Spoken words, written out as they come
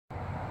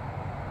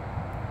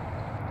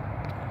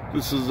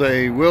This is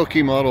a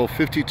Wilkie model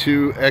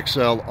 52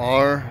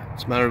 XLR.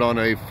 It's mounted on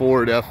a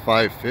Ford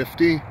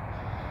F-550.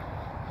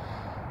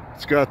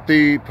 It's got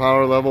the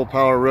power level,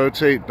 power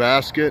rotate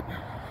basket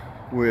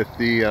with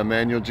the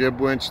manual jib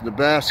winch in the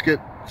basket.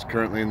 It's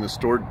currently in the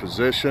stored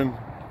position.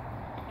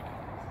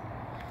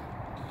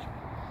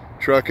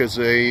 Truck is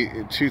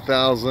a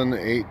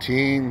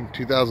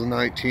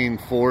 2019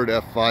 Ford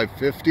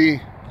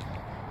F-550.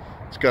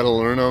 It's got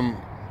aluminum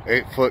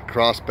 8-foot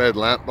crossbed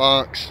lamp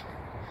box.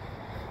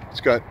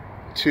 It's got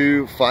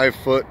two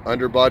 5-foot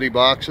underbody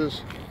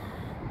boxes.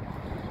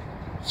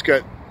 It's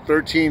got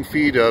 13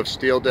 feet of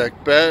steel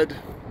deck bed,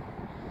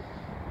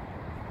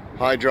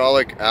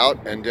 hydraulic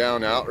out and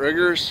down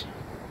outriggers.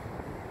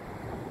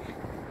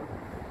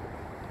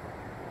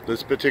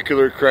 This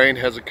particular crane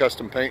has a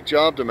custom paint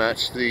job to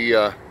match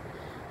the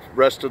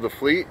rest of the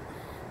fleet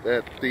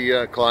that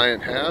the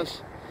client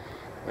has.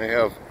 They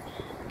have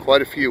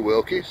quite a few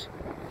Wilkies.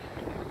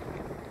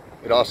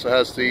 It also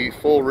has the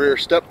full rear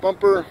step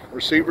bumper,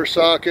 receiver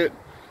socket,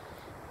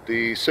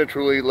 the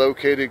centrally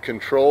located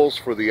controls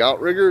for the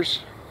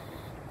outriggers.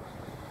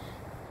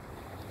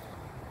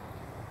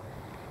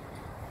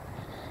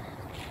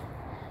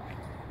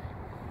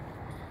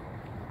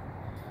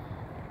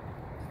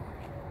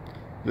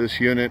 This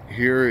unit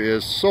here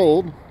is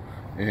sold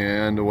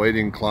and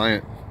awaiting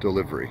client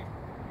delivery.